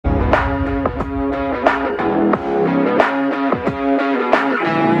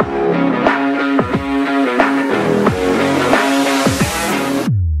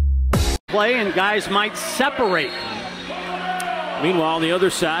play and guys might separate. Meanwhile, on the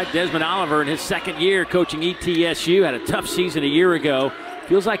other side, Desmond Oliver in his second year coaching ETSU had a tough season a year ago.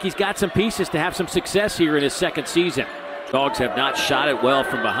 Feels like he's got some pieces to have some success here in his second season. Dogs have not shot it well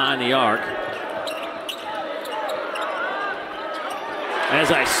from behind the arc. As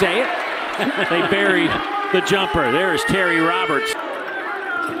I say it, they buried the jumper. There's Terry Roberts.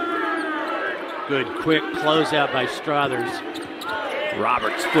 Good quick closeout by Struthers.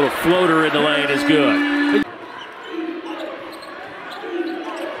 Roberts, little floater in the lane is good.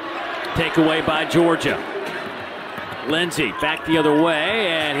 Takeaway by Georgia. Lindsey back the other way,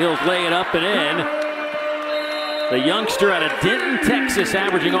 and he'll lay it up and in. The youngster out of Denton, Texas,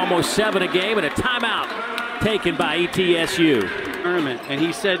 averaging almost 7 a game, and a timeout taken by ETSU. And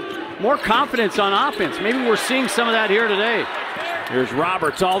he said more confidence on offense. Maybe we're seeing some of that here today. Here's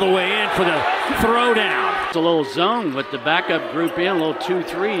Roberts all the way in for the throwdown. It's a little zone with the backup group in, a little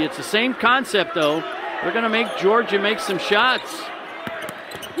 2-3. It's the same concept, though. They're going to make Georgia make some shots.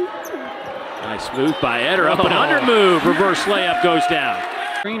 Nice move by Eder. Up and under move. Reverse layup goes down.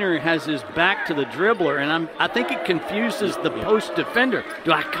 Greener has his back to the dribbler, and I think it confuses the post defender.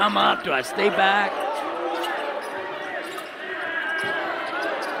 Do I come up? Do I stay back?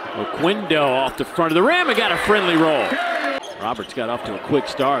 Oquendo off the front of the rim and got a friendly roll. Roberts got off to a quick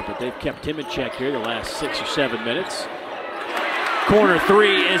start, but they've kept him in check here the last 6 or 7 minutes. Corner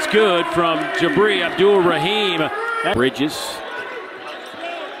three is good from Jabri Abdul-Rahim. Bridges.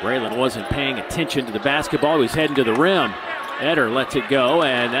 Braylon wasn't paying attention to the basketball. He was heading to the rim. Eder lets it go,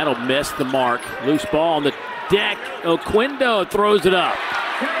 and that'll miss the mark. Loose ball on the deck. Oquendo throws it up.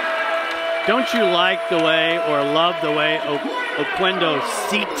 Don't you like the way or love the way Oquendo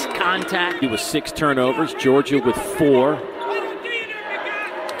seeks contact? He was 6 turnovers. Georgia with 4.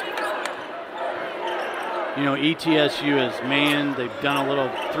 You know, ETSU is manned. They've done a little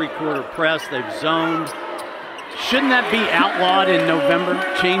 3-quarter press. They've zoned. Shouldn't that be outlawed in November,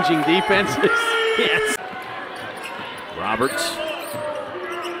 changing defenses? Yes. Roberts.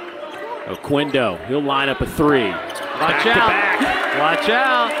 Oquendo. He'll line up a 3. Watch out. Back. Watch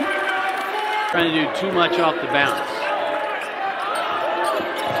out. Trying to do too much off the bounce.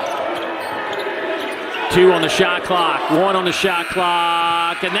 2 on the shot clock. 1 on the shot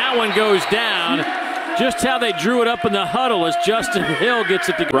clock. And that one goes down. Just how they drew it up in the huddle as Justin Hill gets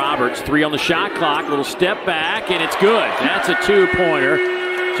it to Roberts. 3 on the shot clock. Little step back, and it's good. That's a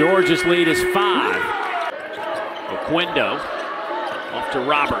 2-pointer. Georgia's lead is 5. Oquendo off to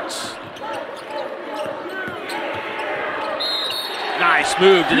Roberts. Nice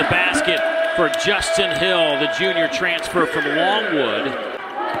move to the basket for Justin Hill, the junior transfer from Longwood.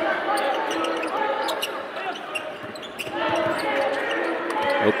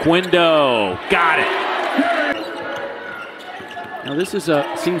 Oquendo got it. Now this is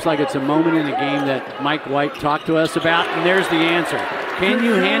seems like it's a moment in the game that Mike White talked to us about, and there's the answer. Can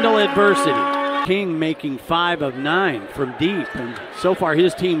you handle adversity? King making 5 of 9 from deep, and so far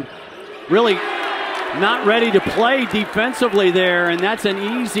his team really not ready to play defensively there, and that's an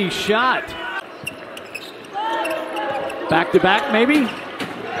easy shot. Back to back, maybe?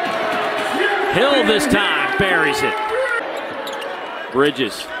 Hill this time buries it.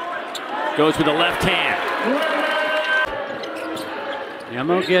 Bridges goes with the left hand. Yeah, I'm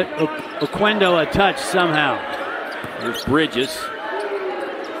going to get Oquendo a touch somehow. Here's Bridges.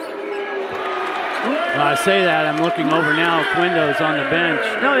 Well, I say that, I'm looking over now. Oquendo's on the bench.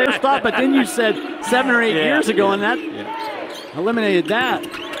 No, they stopped, but then you said 7 or 8 years ago, and that eliminated that.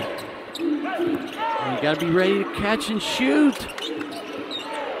 You got to be ready to catch and shoot.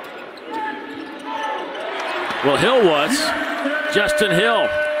 Well, Hill was. Justin Hill.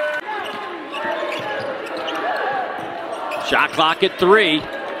 Shot clock at 3.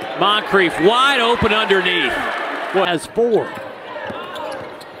 Moncrief wide open underneath. Has 4.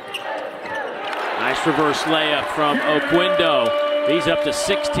 Nice reverse layup from Oquendo. He's up to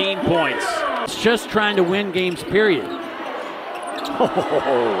 16 points. It's just trying to win games, period.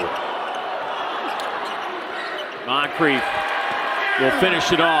 Moncrief will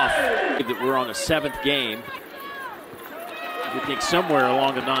finish it off. We're on the 7th game. You'd think somewhere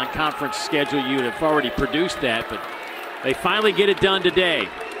along the non-conference schedule you would have already produced that, but they finally get it done today.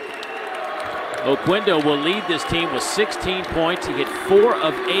 Oquendo will lead this team with 16 points. He hit 4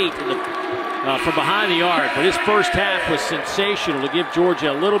 of 8 from behind the arc, but his first half was sensational to give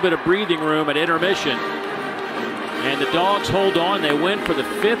Georgia a little bit of breathing room at intermission. And the Dogs hold on. They win for the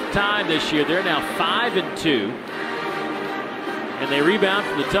 5th time this year. They're now 5-2. And they rebound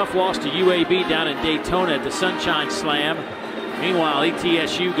from the tough loss to UAB down in Daytona at the Sunshine Slam. Meanwhile,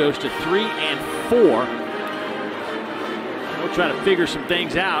 ETSU goes to 3-4. We'll try to figure some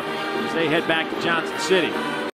things out. as they head back to Johnson City.